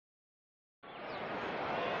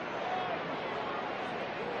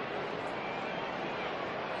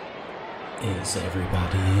Is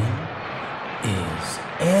everybody in? Is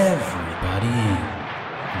everybody in?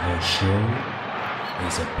 The show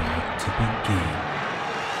is about to begin.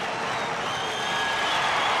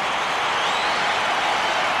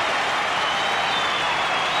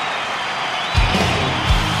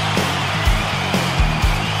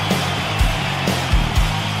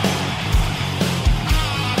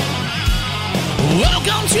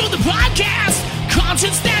 Welcome to the podcast,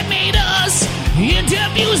 concerts that made us,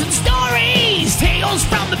 interviews and stories, tales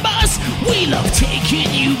from the bus. We love taking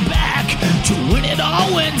you back to when it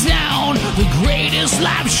all went down. The greatest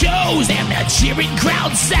live shows and that cheering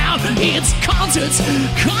crowd sound. It's concerts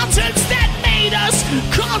that made us,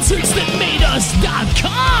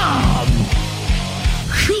 concertsthatmadeus.com.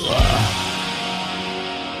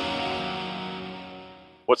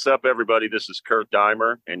 What's up, everybody? This is Kurt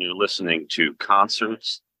Deimer, and you're listening to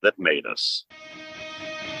Concerts That Made Us.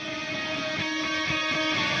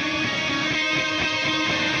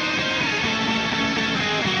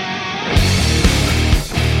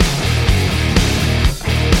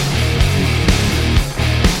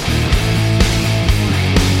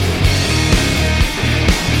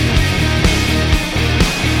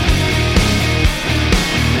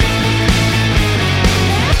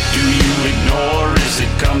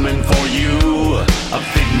 Coming for you, a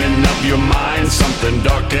figment of your mind, something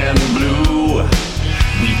dark and blue.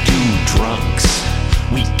 We do drugs,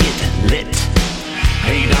 we get lit,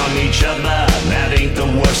 hate on each other, that ain't the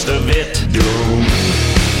worst of it. Doom.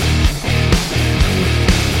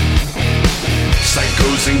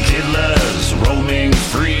 Psychos and killers roaming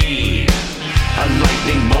free, a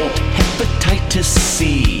lightning bolt, hepatitis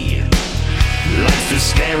C. Life is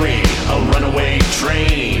scary, a runaway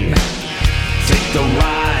train. Take the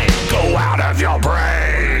ride, go out of your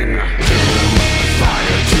brain. Doom,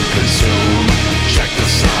 fire to consume, check the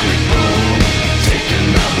sonic boom. Take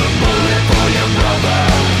another bullet for your brother.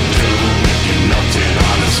 Doom, you melt it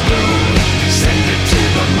on a spoon. Send it to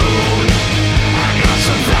the moon. I got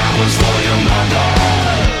some flowers for your mother.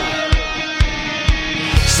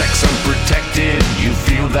 Sex unprotected, you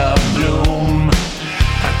feel the bloom.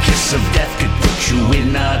 A kiss of death could put you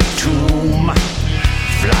in a tomb.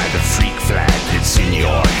 Fly the freak flag that's in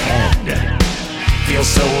your head. Feel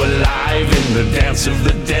so alive in the dance of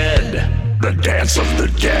the dead. The dance of the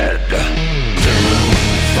dead. Doom,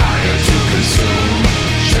 fire to consume.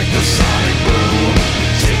 Check the sonic boom.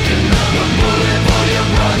 Take another bullet for your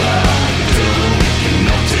brother. Doom, you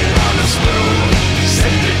melt it on a spoon.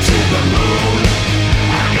 Send it to the moon.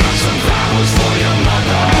 I got some flowers for your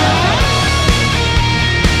mother.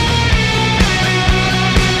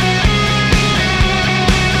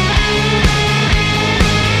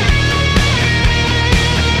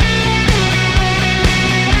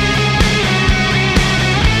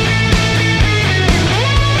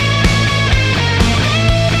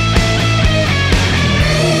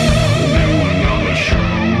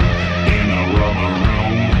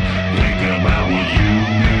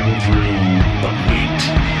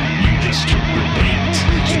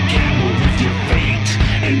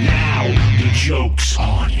 Joke's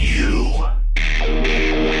on you.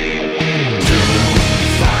 Doom,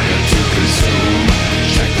 fire to consume.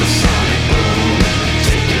 Check the sonic boom.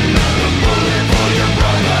 Take another bullet for your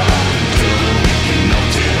brother. Doom, you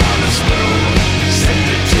melt it on a spoon. Send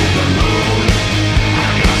it to the moon. I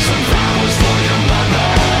got some flowers for your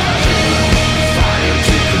mother. Doom, fire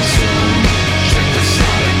to consume. Check the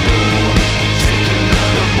sonic boom. Take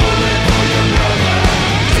another bullet for your brother.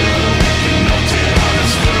 Doom, you melt it on a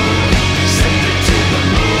spoon. Send it to the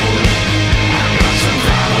moon. I got some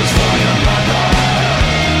flowers for your mother.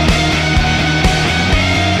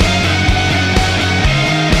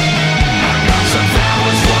 I got some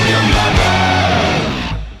flowers for your mother.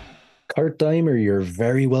 Kurt Deimer, you're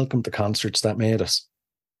very welcome to Concerts That Made Us.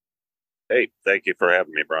 Hey, thank you for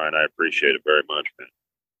having me, Brian. I appreciate it very much, man.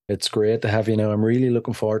 It's great to have you now. I'm really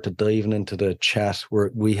looking forward to diving into the chat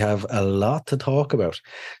where we have a lot to talk about.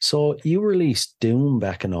 So you released Doom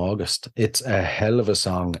back in August. It's a hell of a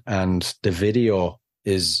song and the video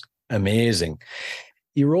is amazing.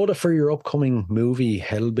 You wrote it for your upcoming movie,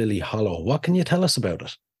 Hellbilly Hollow. What can you tell us about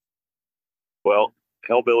it? Well,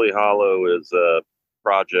 Hellbilly Hollow is a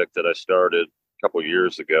project that I started a couple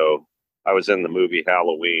years ago. I was in the movie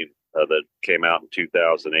Halloween that came out in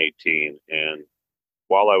 2018, and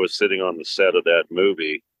while I was sitting on the set of that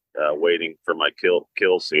movie, waiting for my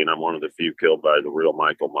kill scene, I'm one of the few killed by the real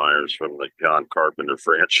Michael Myers from the John Carpenter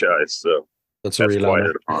franchise. So that's quite honor.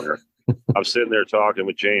 an honor. I'm sitting there talking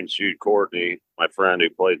with James Jude Courtney, my friend who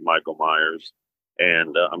played Michael Myers,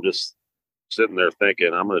 and I'm just sitting there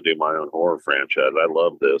thinking, I'm going to do my own horror franchise. I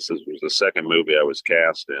love this. This was the second movie I was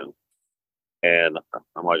cast in. And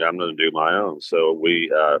I'm like, I'm going to do my own. So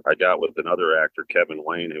I got with another actor, Kevin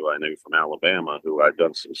Wayne, who I knew from Alabama, who I'd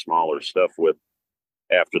done some smaller stuff with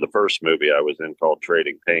after the first movie I was in called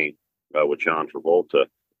Trading Paint with John Travolta.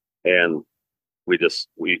 And we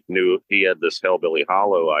knew he had this Hellbilly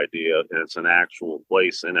Hollow idea, and it's an actual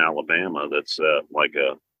place in Alabama that's like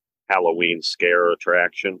a Halloween scare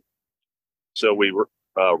attraction. So we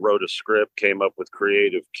wrote a script, came up with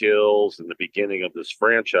creative kills in the beginning of this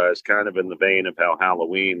franchise, kind of in the vein of how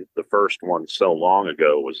Halloween, the first one so long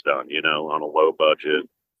ago, was done, on a low budget,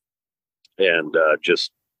 and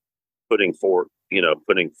just putting forth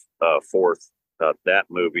that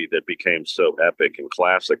movie that became so epic and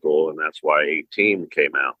classical, and that's why 18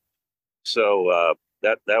 came out. So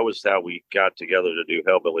that was how we got together to do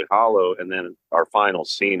Hellbilly Hollow, and then our final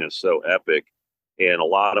scene is so epic, and a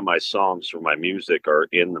lot of my songs for my music are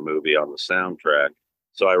in the movie on the soundtrack.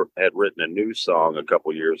 So I had written a new song a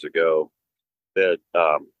couple years ago that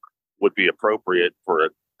would be appropriate for a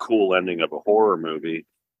cool ending of a horror movie,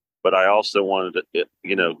 but I also wanted to,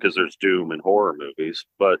 because there's doom in horror movies,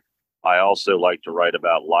 but I also like to write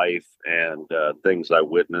about life and things I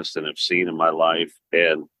witnessed and have seen in my life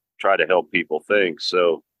and try to help people think.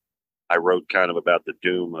 So I wrote kind of about the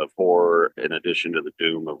doom of horror in addition to the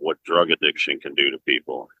doom of what drug addiction can do to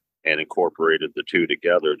people, and incorporated the two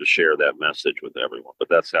together to share that message with everyone. But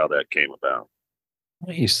that's how that came about.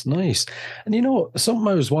 Nice, nice. And something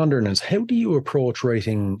I was wondering is, how do you approach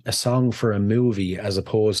writing a song for a movie as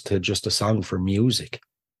opposed to just a song for music?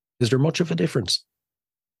 Is there much of a difference?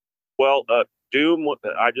 Well, Doom,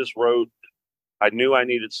 I just wrote. I knew I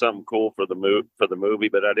needed something cool for the movie,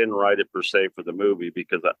 but I didn't write it per se for the movie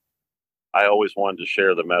because I always wanted to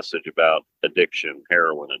share the message about addiction,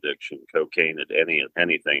 heroin addiction, cocaine,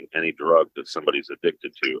 anything, any drug that somebody's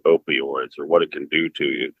addicted to, opioids, or what it can do to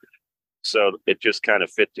you. So it just kind of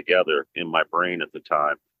fit together in my brain at the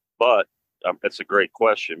time. But it's a great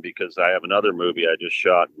question because I have another movie I just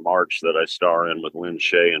shot in March that I star in with Lynn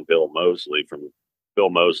Shay and Bill Moseley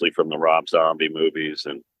from the Rob Zombie movies,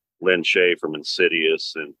 and Lynn Shay from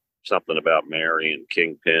Insidious, and Something About Mary and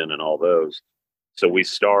Kingpin and all those. So we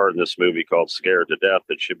star in this movie called Scared to Death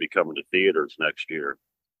that should be coming to theaters next year.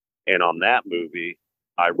 And on that movie,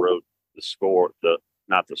 I wrote the score,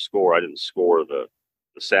 not the score, I didn't score the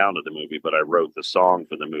sound of the movie, but I wrote the song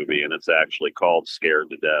for the movie, and it's actually called Scared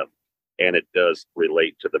to Death. And it does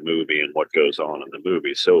relate to the movie and what goes on in the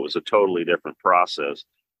movie. So it was a totally different process,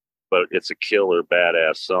 but it's a killer,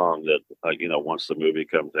 badass song that, once the movie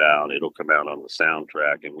comes out, it'll come out on the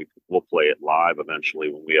soundtrack, and we'll play it live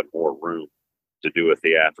eventually when we have more room to do a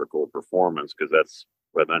theatrical performance, because that's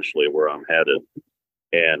eventually where I'm headed.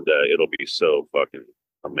 And it'll be so fucking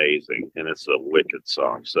amazing. And it's a wicked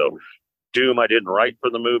song. So Doom, I didn't write for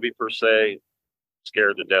the movie per se.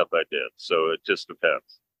 Scared to Death, I did. So it just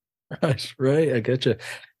depends. Right. I get you.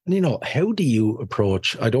 And how do you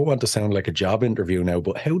approach, I don't want to sound like a job interview now,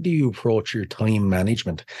 but how do you approach your time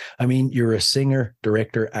management? I mean, you're a singer,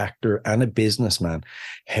 director, actor, and a businessman.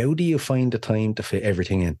 How do you find the time to fit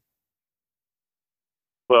everything in?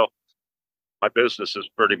 Well, my businesses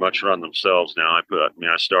pretty much run themselves now.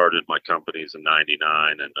 I started my companies in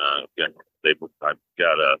 '99, and I've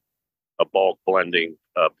got a bulk blending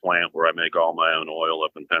plant where I make all my own oil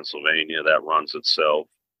up in Pennsylvania that runs itself.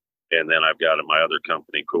 And then I've got my other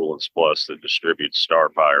company, Coolants Plus, that distributes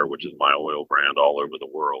Starfire, which is my oil brand, all over the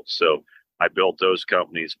world. So I built those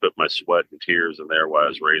companies, put my sweat and tears in there while I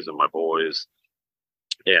was raising my boys,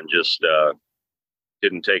 and just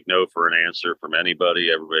didn't take no for an answer from anybody.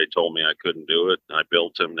 Everybody told me I couldn't do it. I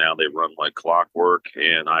built them. Now they run like clockwork,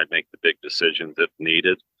 and I make the big decisions if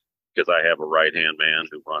needed, because I have a right-hand man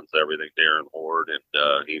who runs everything, Darren Ward,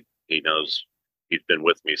 and he knows. He's been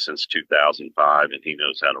with me since 2005, and he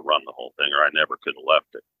knows how to run the whole thing, or I never could have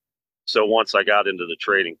left it. So once I got into the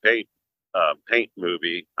Trading Paint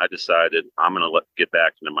movie, I decided I'm going to get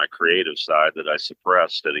back into my creative side that I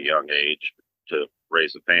suppressed at a young age to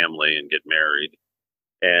raise a family and get married,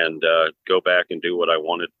 and go back and do what I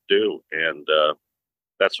wanted to do. And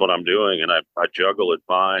that's what I'm doing. And I juggle it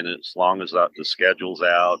fine. And as long as the schedule's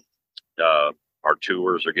out, our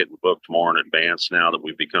tours are getting booked more in advance now that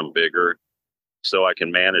we've become bigger. So I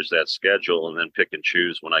can manage that schedule and then pick and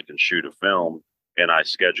choose when I can shoot a film, and I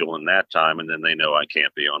schedule in that time, and then they know I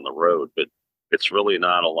can't be on the road. But it's really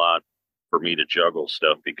not a lot for me to juggle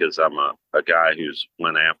stuff, because I'm a guy who's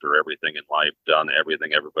went after everything in life, done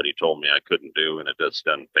everything everybody told me I couldn't do, and it just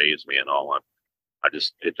doesn't faze me and all.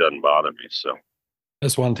 It doesn't bother me. So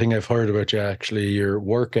that's one thing I've heard about you, actually. Your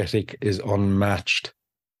work ethic is unmatched.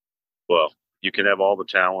 Well, you can have all the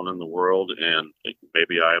talent in the world, and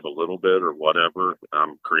maybe I have a little bit or whatever.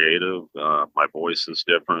 I'm creative. My voice is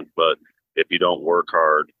different, but if you don't work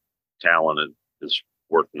hard, talent is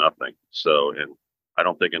worth nothing. So, and I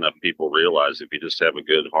don't think enough people realize if you just have a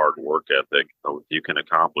good hard work ethic, you can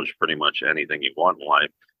accomplish pretty much anything you want in life.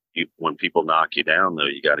 When people knock you down, though,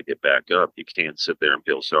 you got to get back up. You can't sit there and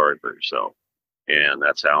feel sorry for yourself. And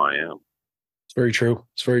that's how I am. It's very true.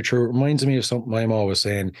 It's very true. It reminds me of something I'm always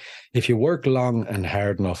saying. If you work long and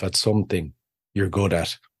hard enough at something you're good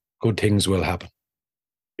at, good things will happen.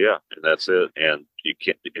 Yeah, and that's it. And you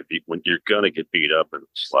can't, when you're going to get beat up in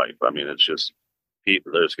this life, I mean, it's just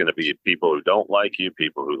people, there's going to be people who don't like you,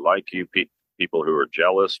 people who like you, people who are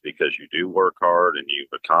jealous because you do work hard and you've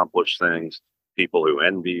accomplished things, people who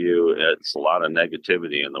envy you. It's a lot of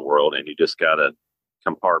negativity in the world, and you just got to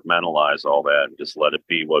compartmentalize all that and just let it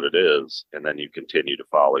be what it is. And then you continue to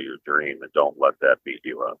follow your dream and don't let that beat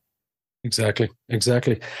you up. Exactly.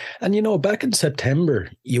 And back in September,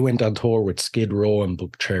 you went on tour with Skid Row and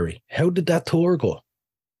Buckcherry. How did that tour go?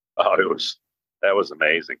 Oh, that was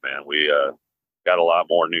amazing, man. We got a lot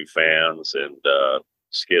more new fans, and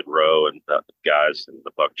Skid Row and the guys and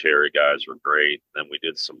the Buckcherry guys were great. Then we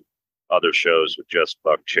did some other shows with just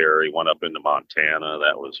Buckcherry, one up into Montana.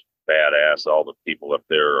 That was badass. All the people up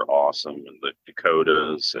there are awesome, and the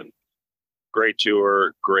Dakotas, and great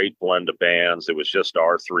tour, great blend of bands. It was just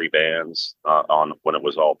our three bands on when it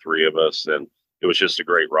was all three of us, and it was just a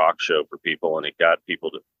great rock show for people, and it got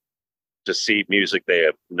people to see music they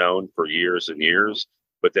have known for years and years.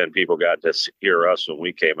 But then people got to hear us when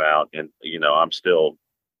we came out, and I'm still,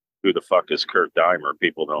 who the fuck is Kurt Deimer?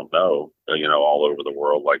 People don't know, all over the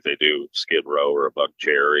world like they do Skid Row or a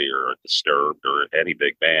Buckcherry or a Disturbed or any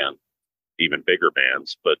big band, even bigger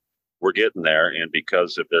bands. But we're getting there, and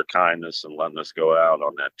because of their kindness and letting us go out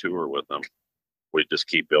on that tour with them, we just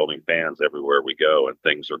keep building fans everywhere we go, and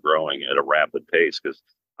things are growing at a rapid pace because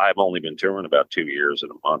I've only been touring about 2 years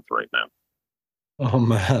and a month right now. Oh,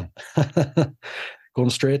 man. Going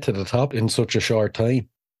straight to the top in such a short time.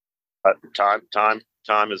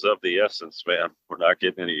 Time is of the essence, man. We're not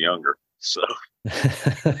getting any younger. So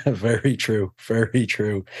Very true. Very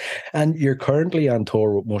true. And you're currently on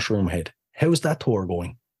tour with Mushroomhead. How's that tour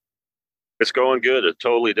going? It's going good. A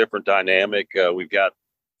totally different dynamic. We've got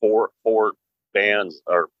four bands,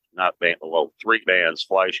 or not band, well, three bands: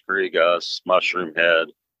 Fleisch Krieg, us, Mushroomhead.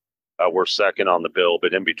 We're second on the bill,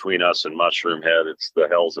 but in between us and Mushroomhead, it's the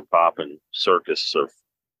Hells and Poppin' circus or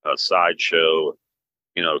sideshow,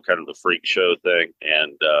 kind of the freak show thing.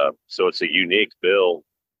 And so it's a unique bill.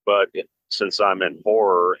 But since I'm in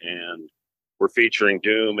horror and we're featuring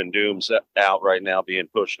Doom, and Doom's out right now being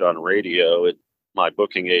pushed on radio, my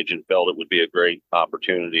booking agent felt it would be a great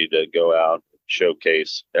opportunity to go out and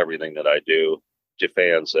showcase everything that I do to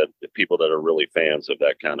fans, people that are really fans of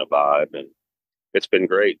that kind of vibe. And it's been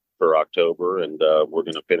great for October, and we're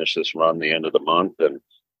going to finish this run the end of the month. And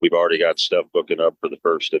we've already got stuff booking up for the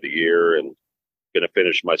first of the year, and going to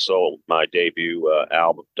finish my debut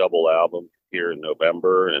double album here in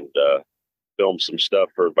November, and film some stuff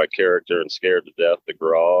for my character and Scared to Death, the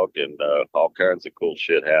Grog, and all kinds of cool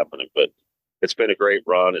shit happening. But it's been a great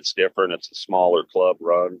run. It's different. It's a smaller club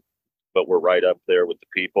run, but we're right up there with the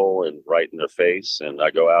people and right in their face. And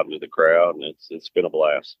I go out into the crowd, and it's been a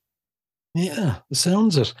blast. Yeah, it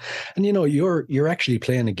sounds it. And you're actually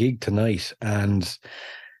playing a gig tonight, and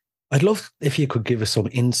I'd love if you could give us some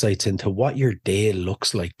insights into what your day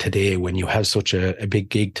looks like today when you have such a big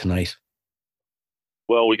gig tonight.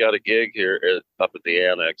 Well, we got a gig here up at the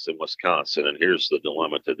Annex in Wisconsin, and here's the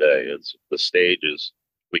dilemma today. It's the stages.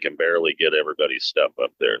 We can barely get everybody's stuff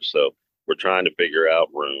up there. So we're trying to figure out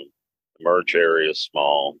room. The merch area is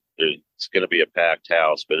small. It's going to be a packed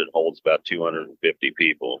house, but it holds about 250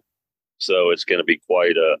 people. So it's going to be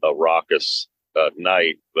quite a raucous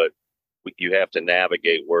night, but you have to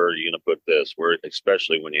navigate where you're going to put this,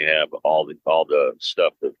 especially when you have all the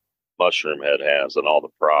stuff that Mushroomhead has and all the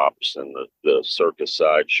props and the circus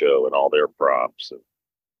sideshow and all their props. And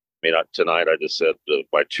tonight I just said to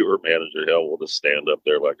my tour manager, hell, we'll just stand up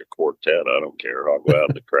there like a quartet. I don't care. I'll go out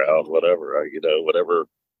in the crowd, whatever. Whatever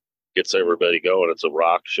gets everybody going. It's a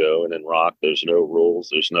rock show, and in rock, there's no rules,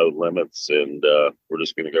 there's no limits, and we're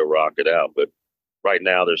just going to go rock it out. But right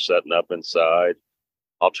now, they're setting up inside.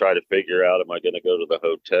 I'll try to figure out: am I going to go to the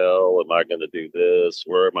hotel? Am I going to do this?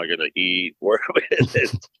 Where am I going to eat? We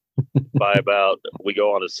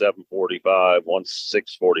go on at 7:45. Once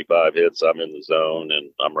 6:45 hits, I'm in the zone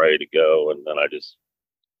and I'm ready to go. And then I just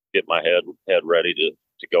get my head ready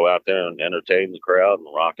to go out there and entertain the crowd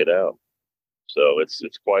and rock it out. So it's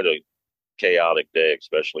quite a chaotic day,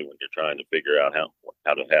 especially when you're trying to figure out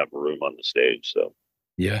how to have room on the stage. So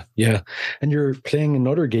Yeah, yeah. And you're playing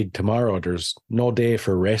another gig tomorrow. There's no day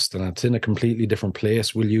for rest, and it's in a completely different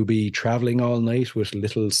place. Will you be traveling all night with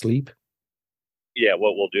little sleep? yeah,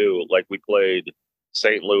 what we'll do, like we played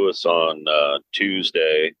St. Louis on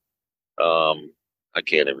Tuesday. I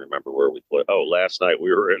can't even remember where we played. Oh, last night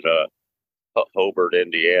we were in Hobart,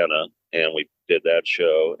 Indiana, and we did that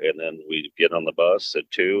show. And then we get on the bus at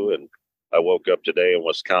 2, and I woke up today in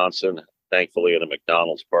Wisconsin, thankfully in a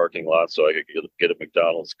McDonald's parking lot, so I could get a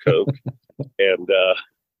McDonald's Coke. And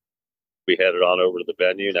we headed on over to the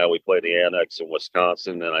venue. Now we play the Annex in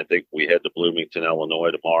Wisconsin, and I think we head to Bloomington,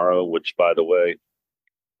 Illinois tomorrow, which, by the way,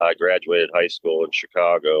 I graduated high school in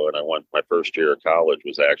Chicago, and I went my first year of college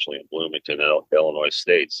was actually in Bloomington, Illinois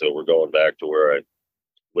State. So we're going back to where I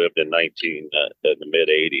lived in in the mid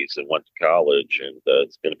 '80s and went to college, and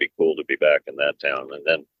it's going to be cool to be back in that town. And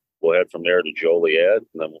then we'll head from there to Joliet,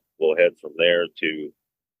 and then we'll head from there to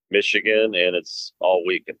Michigan, and it's all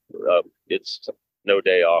weekend. It's no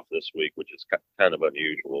day off this week, which is kind of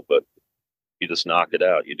unusual, but you just knock it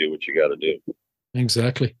out. You do what you got to do.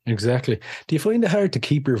 Exactly, exactly. Do you find it hard to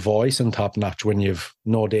keep your voice on top notch when you've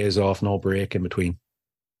no days off, no break in between?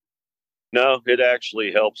 No, it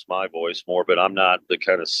actually helps my voice more, but I'm not the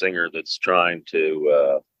kind of singer that's trying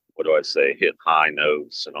to, what do I say, hit high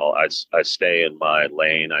notes and all. I stay in my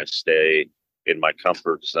lane. I stay in my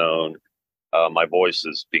comfort zone. My voice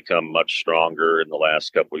has become much stronger in the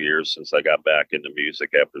last couple of years since I got back into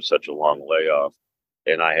music after such a long layoff.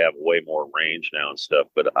 And I have way more range now and stuff,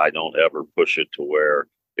 but I don't ever push it to where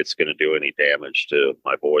it's going to do any damage to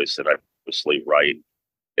my voice. And I purposely write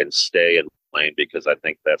and stay in lane because I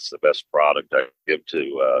think that's the best product I give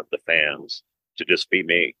to the fans, to just be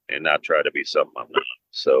me and not try to be something I'm not.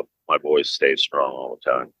 So my voice stays strong all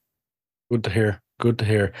the time. Good to hear. Good to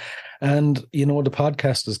hear. And, you know, the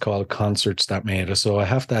podcast is called Concerts That Made Us. So I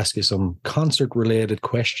have to ask you some concert related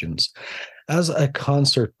questions. As a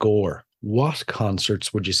concert goer, what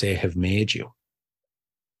concerts would you say have made you?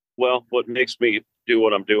 Well, what makes me do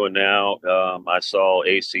what I'm doing now, I saw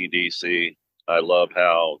AC/DC. I love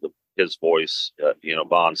how his voice,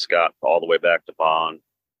 Bon Scott, all the way back to Bon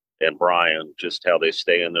and Brian, just how they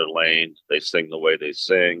stay in their lane. They sing the way they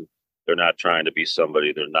sing. They're not trying to be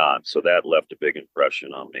somebody they're not. So that left a big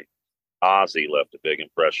impression on me. Ozzy left a big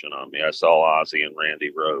impression on me. I saw Ozzy and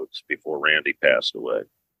Randy Rhoads before Randy passed away.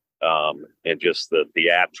 And just the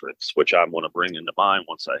theatrics, which I'm going to bring into mind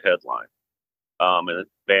once I headline. And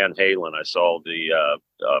Van Halen, I saw the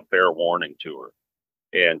Fair Warning tour,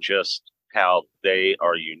 and just how they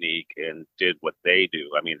are unique and did what they do.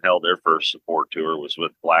 I mean, hell, their first support tour was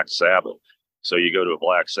with Black Sabbath. So you go to a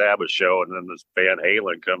Black Sabbath show, and then this Van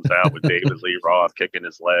Halen comes out with David Lee Roth kicking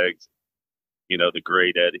his legs. You know, the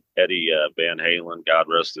great Eddie Van Halen, God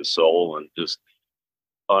rest his soul, and just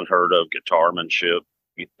unheard of guitarmanship.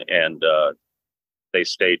 And they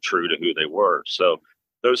stayed true to who they were. So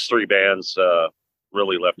those three bands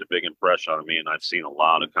really left a big impression on me, and I've seen a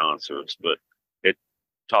lot of concerts, but it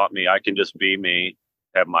taught me I can just be me,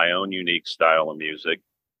 have my own unique style of music,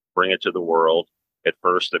 bring it to the world. At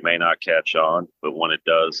first, it may not catch on, but when it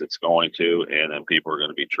does, it's going to, and then people are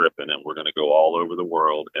going to be tripping, and we're going to go all over the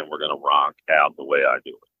world, and we're going to rock out the way I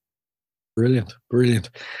do it. Brilliant,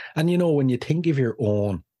 brilliant. And, you know, when you think of your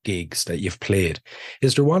own gigs that you've played,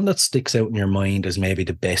 is there one that sticks out in your mind as maybe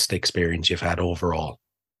the best experience you've had overall?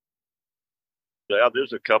 Yeah,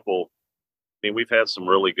 there's a couple. I mean, we've had some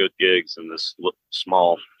really good gigs in this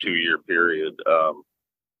small 2-year period.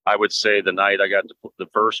 I would say the night I got to, the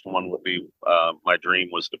first one would be, my dream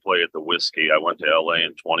was to play at the Whiskey. I went to LA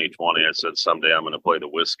in 2020. I said, someday I'm going to play the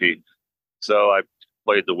Whiskey. So I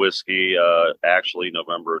played the Whiskey, actually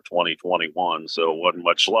November of 2021. So it wasn't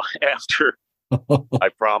much long after I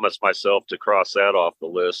promised myself to cross that off the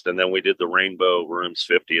list. And then we did the Rainbow Room's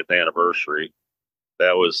 50th anniversary.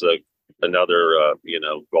 That was another,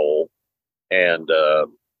 goal. And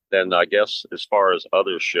then I guess as far as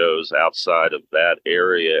other shows outside of that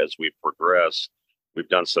area, as we've progressed, we've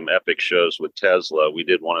done some epic shows with Tesla. We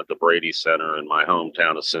did one at the Brady Center in my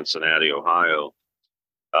hometown of Cincinnati, Ohio.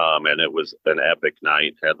 And it was an epic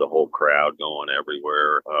night, had the whole crowd going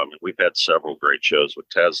everywhere. We've had several great shows with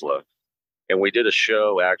Tesla. And we did a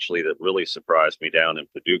show actually that really surprised me down in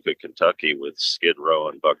Paducah, Kentucky with Skid Row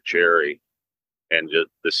and Buck Cherry. And just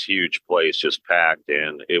this huge place just packed,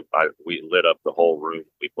 and we lit up the whole room.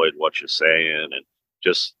 We played What You Sayin', and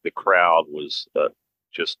just the crowd was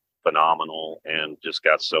just phenomenal, and just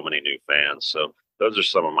got so many new fans. So those are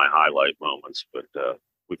some of my highlight moments. But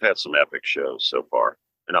we've had some epic shows so far,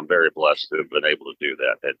 and I'm very blessed to have been able to do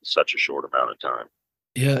that at such a short amount of time.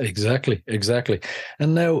 Yeah, exactly, exactly.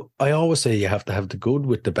 And now I always say you have to have the good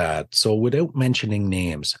with the bad. So without mentioning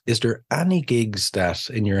names, is there any gigs that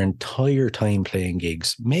in your entire time playing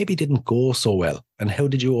gigs maybe didn't go so well? And how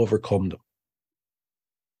did you overcome them?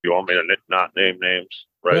 You want me to not name names?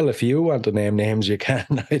 Right. Well, if you want to name names, you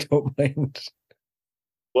can. I don't mind.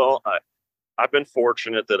 Well, I've been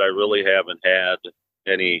fortunate that I really haven't had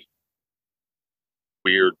any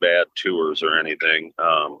weird bad tours or anything.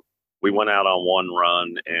 We went out on one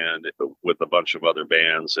run and with a bunch of other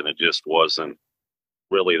bands, and it just wasn't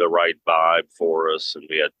really the right vibe for us, and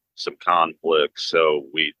we had some conflicts, so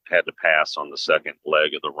we had to pass on the second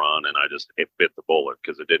leg of the run, and it bit the bullet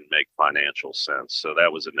because it didn't make financial sense. So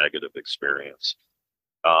that was a negative experience.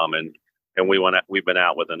 And we've been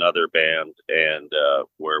out with another band, and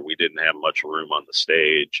where we didn't have much room on the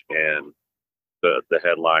stage, and the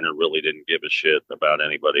headliner really didn't give a shit about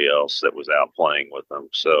anybody else that was out playing with them.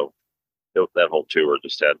 So that whole tour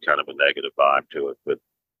just had kind of a negative vibe to it. But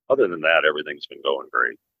other than that, everything's been going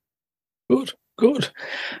great. Good, good.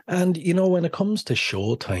 And when it comes to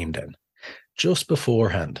showtime, then just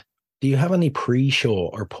beforehand, do you have any pre-show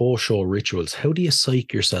or post-show rituals? How do you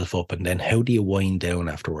psych yourself up, and then how do you wind down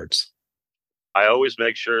afterwards? I always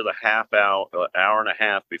make sure the hour and a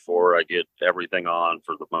half before I get everything on,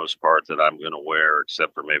 for the most part, that I'm going to wear,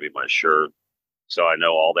 except for maybe my shirt. So I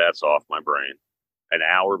know all that's off my brain. An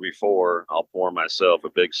hour before, I'll pour myself a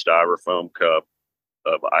big styrofoam cup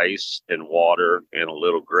of ice and water and a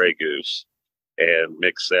little Grey Goose and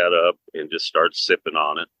mix that up and just start sipping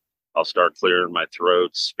on it. I'll start clearing my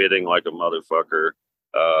throat, spitting like a motherfucker,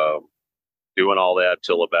 doing all that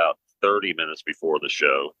till about 30 minutes before the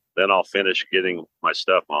show. Then I'll finish getting my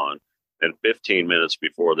stuff on. And 15 minutes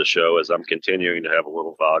before the show, as I'm continuing to have a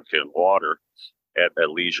little vodka and water at a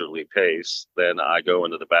leisurely pace, then I go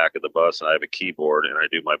into the back of the bus and I have a keyboard and I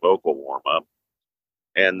do my vocal warm up.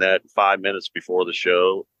 And that 5 minutes before the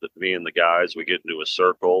show, me and the guys, we get into a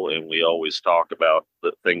circle and we always talk about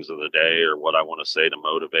the things of the day or what I want to say to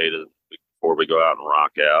motivate it before we go out and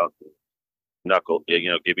rock out.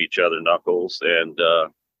 Give each other knuckles, and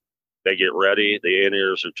they get ready. The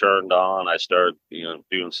in-ears are turned on. I start,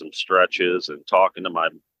 doing some stretches and talking to my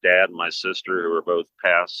dad and my sister, who are both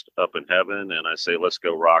passed up in heaven. And I say, let's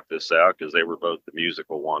go rock this out, because they were both the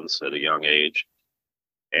musical ones at a young age.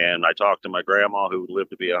 And I talked to my grandma, who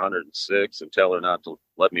lived to be 106, and tell her not to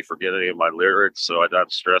let me forget any of my lyrics. So I'm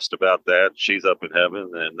not stressed about that. She's up in heaven.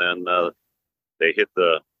 And then they hit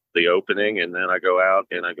the opening, and then I go out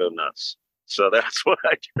and I go nuts. So that's what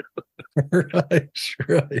I Right,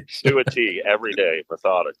 right. do a T every day,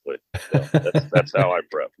 methodically. So that's how I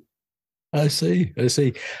prep. I see, I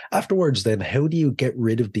see. Afterwards, then, how do you get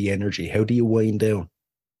rid of the energy? How do you wind down?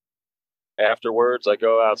 Afterwards, I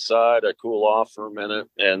go outside, I cool off for a minute,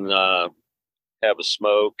 and have a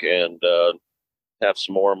smoke, and have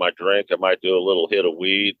some more of my drink. I might do a little hit of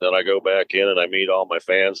weed. Then I go back in and I meet all my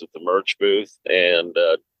fans at the merch booth and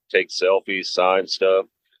take selfies, sign stuff.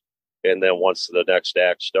 And then once the next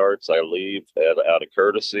act starts, I leave out of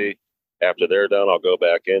courtesy. After they're done, I'll go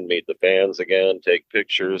back in, meet the fans again, take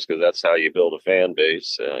pictures, because that's how you build a fan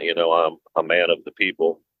base. I'm a man of the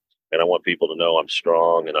people, and I want people to know I'm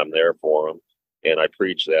strong and I'm there for them. And I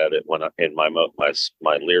preach that in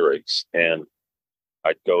my lyrics. And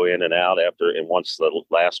I go in and out after, and once the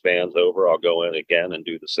last band's over, I'll go in again and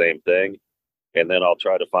do the same thing. And then I'll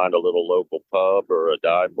try to find a little local pub or a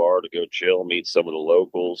dive bar to go chill, meet some of the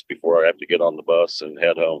locals before I have to get on the bus and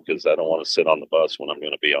head home, because I don't want to sit on the bus when I'm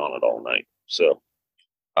going to be on it all night. So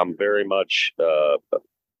I'm very much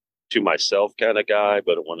to myself kind of guy,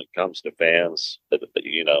 but when it comes to fans,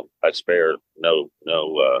 I spare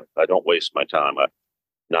I don't waste my time. I'm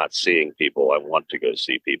not seeing people. I want to go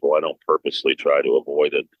see people. I don't purposely try to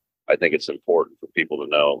avoid it. I think it's important for people to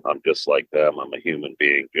know I'm just like them. I'm a human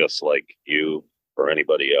being just like you or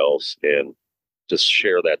anybody else. And just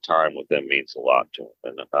share that time with them means a lot to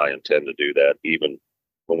them. And I intend to do that even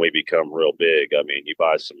when we become real big. I mean, you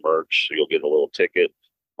buy some merch, you'll get a little ticket.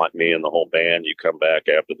 Like me and the whole band, you come back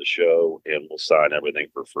after the show and we'll sign everything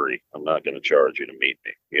for free. I'm not going to charge you to meet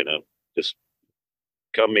me, just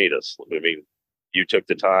come meet us. I mean, you took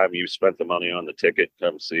the time, you spent the money on the ticket,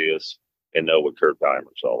 come see us and know what Kurt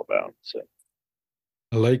Deimer's all about. So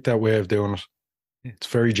I like that way of doing it. It's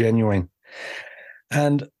very genuine.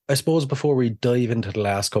 And I suppose before we dive into the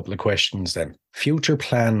last couple of questions, then, future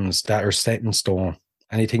plans that are set in stone.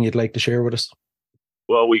 Anything you'd like to share with us?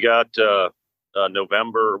 Well, we got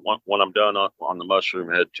November, when I'm done on the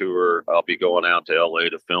Mushroom Head tour, I'll be going out to LA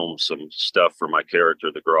to film some stuff for my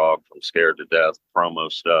character, the Grog from Scared to Death, promo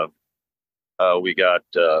stuff. We got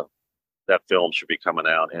that film should be coming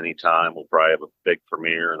out anytime. We'll probably have a big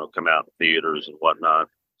premiere and it'll come out in theaters and whatnot.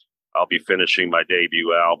 I'll be finishing my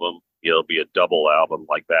debut album. It'll be a double album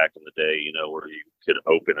like back in the day, where you could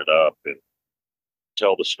open it up and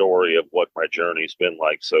tell the story of what my journey's been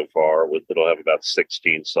like so far. It'll have about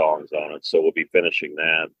 16 songs on it. So we'll be finishing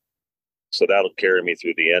that. So that'll carry me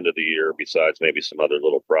through the end of the year, besides maybe some other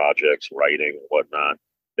little projects, writing and whatnot.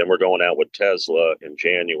 Then we're going out with Tesla in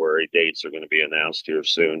January. Dates are going to be announced here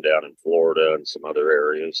soon down in Florida and some other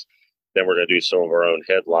areas. Then we're going to do some of our own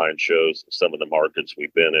headline shows in some of the markets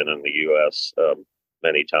we've been in the U.S.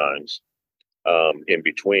 Many times in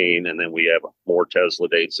between. And then we have more Tesla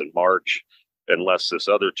dates in March, unless this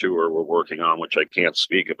other tour we're working on, which I can't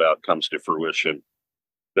speak about, comes to fruition.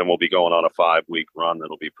 Then we'll be going on a 5-week run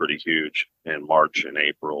that'll be pretty huge in March and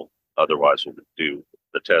April. Otherwise, we'll do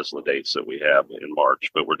the Tesla dates that we have in March,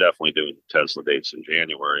 but we're definitely doing Tesla dates in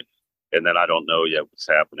January. And then I don't know yet what's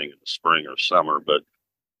happening in the spring or summer, but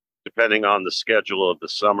depending on the schedule of the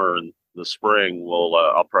summer and the spring,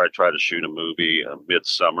 I'll probably try to shoot a movie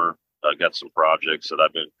midsummer. I got some projects that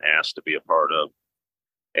I've been asked to be a part of.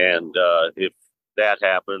 And if that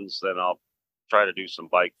happens, then I'll try to do some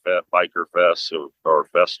biker fests or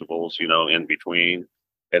festivals, in between.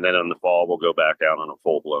 And then in the fall, we'll go back out on a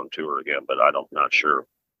full-blown tour again, but I'm not sure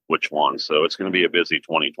which one. So it's going to be a busy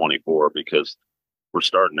 2024 because we're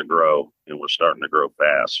starting to grow, and we're starting to grow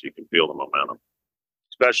fast. You can feel the momentum,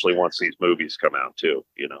 especially once these movies come out too,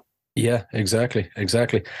 Yeah, exactly.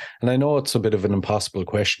 And I know it's a bit of an impossible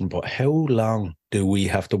question, but how long do we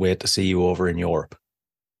have to wait to see you over in Europe?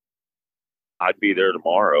 I'd be there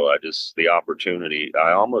tomorrow. The opportunity,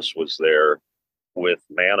 I almost was there with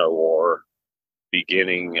Manowar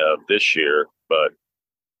beginning of this year, but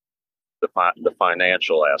the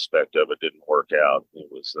financial aspect of it didn't work out. It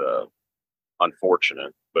was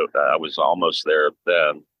unfortunate, but I was almost there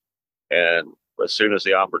then. And as soon as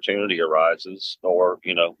the opportunity arises, or,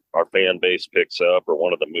 our fan base picks up, or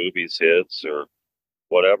one of the movies hits, or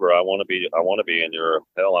whatever, I want to be in Europe.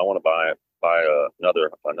 Hell, I want to buy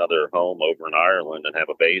another home over in Ireland and have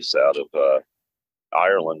a base out of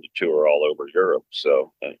Ireland to tour all over Europe.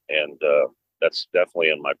 So, and that's definitely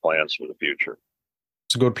in my plans for the future.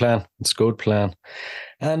 It's a good plan.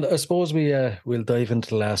 And I suppose we'll dive into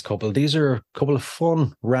the last couple. These are a couple of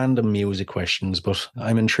fun, random music questions, but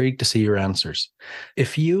I'm intrigued to see your answers.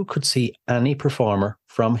 If you could see any performer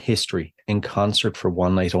from history in concert for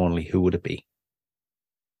one night only, who would it be?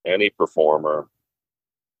 Any performer.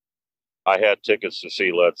 I had tickets to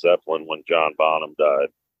see Led Zeppelin when John Bonham died,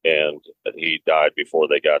 and he died before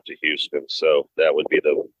they got to Houston. So that would be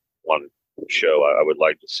the one show I would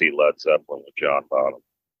like to see, Led Zeppelin with John Bonham.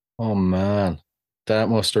 Oh man, that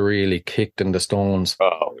must have really kicked in the stones.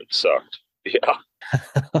 Oh, it sucked. Yeah.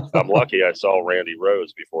 I'm lucky I saw Randy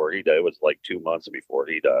Rhoads before he died. It was like 2 months before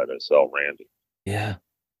he died. I saw Randy. Yeah.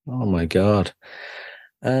 Oh my God.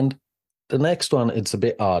 And the next one, it's a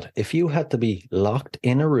bit odd. If you had to be locked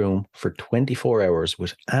in a room for 24 hours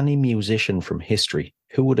with any musician from history,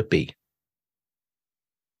 who would it be?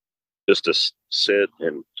 Just to sit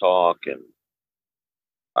and talk, and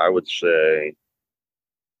I would say,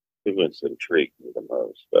 who would intrigue me the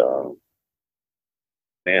most?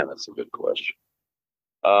 Man, that's a good question.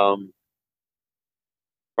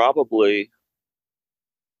 Probably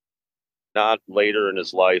not later in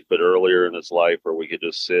his life, but earlier in his life, where we could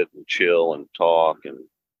just sit and chill and talk, and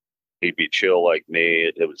he'd be chill like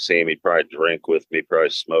me. It would seem he'd probably drink with me, probably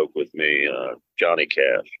smoke with me. Johnny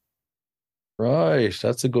Cash. Right,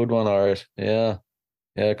 that's a good one, Art. Yeah,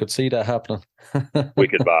 I could see that happening.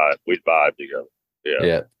 We'd vibe together.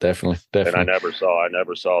 Yeah, definitely. And I never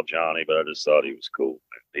saw Johnny, but I just thought he was cool.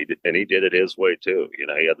 He did it his way too.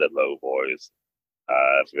 He had that low voice.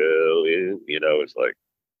 I feel it. It's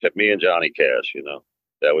like me and Johnny Cash.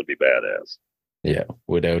 That would be badass. Yeah,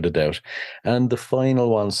 without a doubt. And the final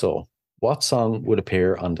one. So, what song would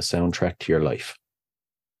appear on the soundtrack to your life?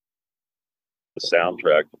 The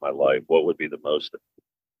soundtrack to my life. What would be the most?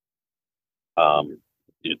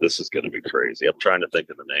 This is going to be crazy. I'm trying to think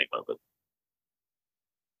of the name of it.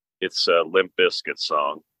 It's a Limp Bizkit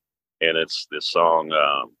song, and it's this song,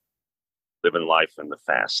 "Living Life in the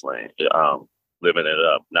Fast Lane." Living it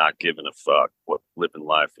up, not giving a fuck. Living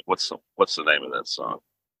life? What's the name of that song?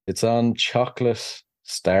 It's on Chocolate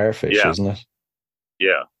Starfish, isn't it?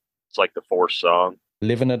 Yeah, it's like the fourth song.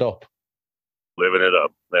 Living it up. Living it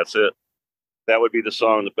up. That's it. That would be the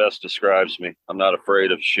song that best describes me. I'm not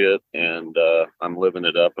afraid of shit, and I'm living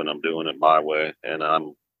it up, and I'm doing it my way. And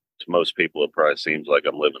to most people, it probably seems like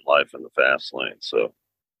I'm living life in the fast lane. So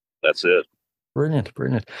that's it. Brilliant.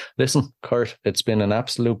 Listen, Kurt, it's been an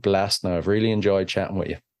absolute blast now. I've really enjoyed chatting with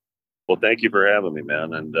you. Well, thank you for having me,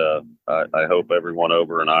 man. And I hope everyone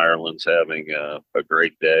over in Ireland's having a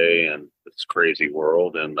great day and this crazy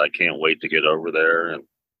world. And I can't wait to get over there. And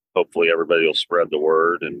hopefully everybody will spread the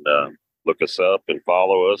word and look us up and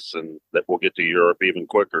follow us. And that we'll get to Europe even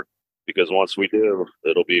quicker. Because once we do,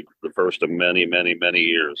 it'll be the first of many, many, many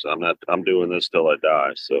years. I'm doing this till I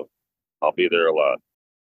die. So I'll be there a lot.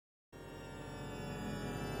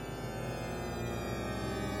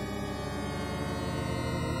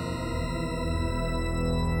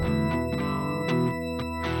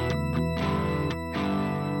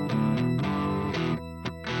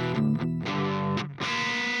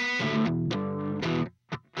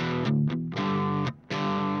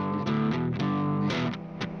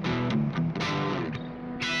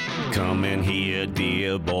 Come in here,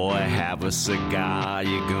 dear boy, have a cigar.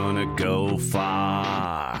 You're gonna go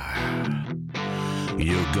far.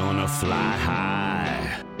 You're gonna fly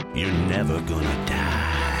high. You're never gonna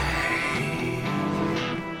die.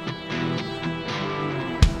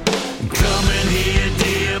 Come in here,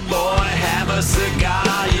 dear boy, have a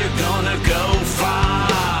cigar. You're gonna go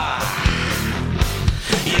far.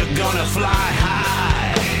 You're gonna fly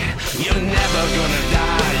high. You're never gonna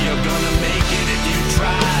die. You're gonna make it if you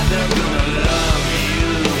try. They're gonna love you.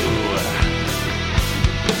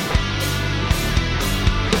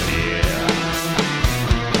 Yeah.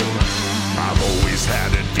 I've always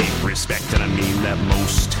had a deep respect, and I mean that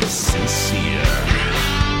most sincere.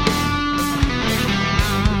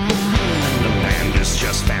 The band is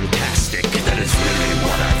just fantastic. That is really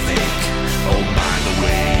what I think. Oh, by the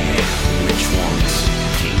way, which one's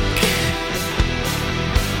pink?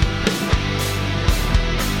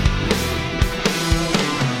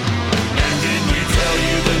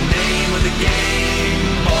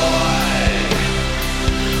 Game boy,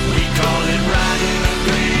 we call it riding a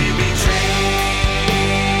gravy train.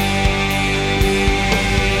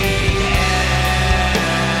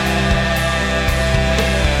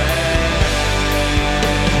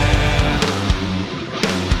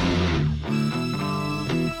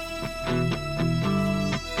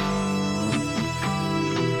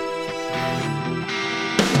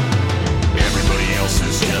 Everybody else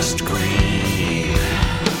is just green.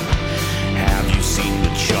 Have you seen the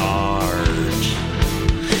chart?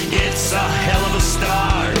 It's a hell of a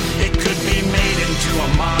start. It could be made into a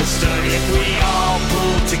monster if we all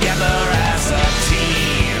pull together as a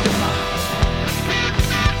team.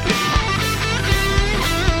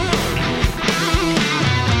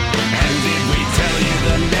 And did we tell you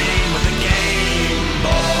the name of the game,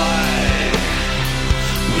 boy?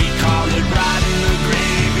 We call it riding the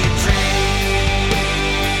gravy train.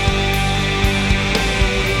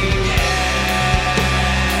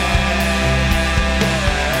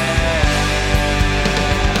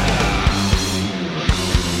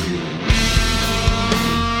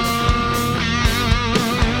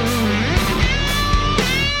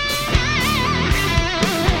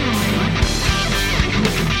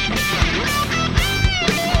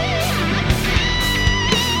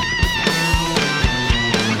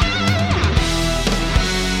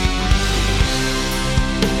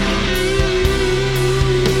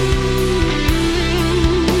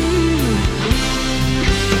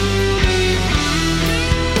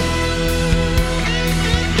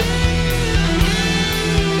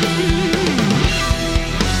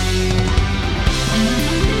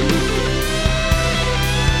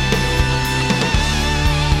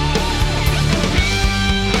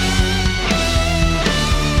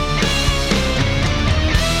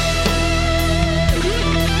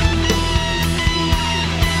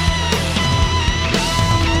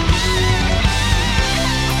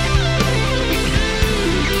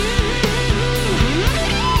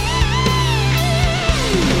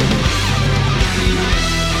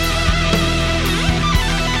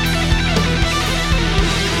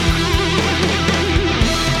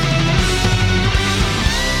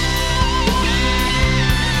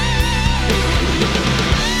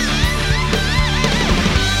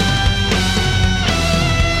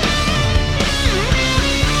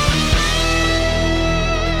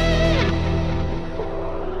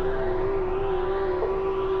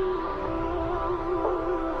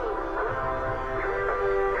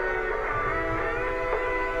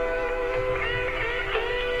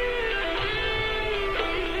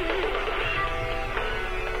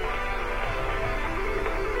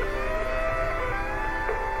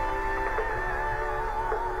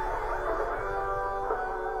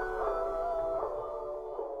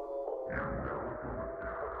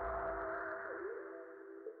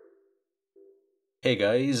 Hey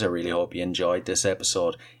guys, I really hope you enjoyed this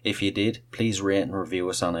episode. If you did, please rate and review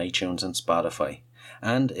us on iTunes and Spotify.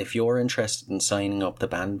 And if you're interested in signing up the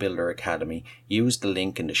Band Builder Academy, use the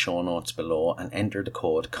link in the show notes below and enter the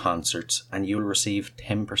code CONCERTS and you'll receive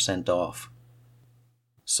 10% off.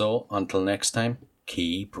 So, until next time,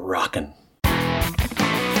 keep rocking.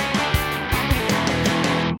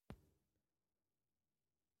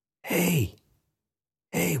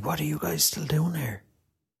 Hey, what are you guys still doing here?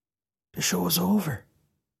 The show's over.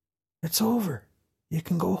 It's over. You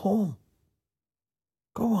can go home.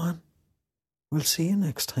 Go on. We'll see you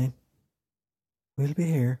next time. We'll be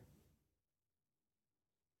here.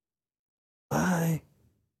 Bye.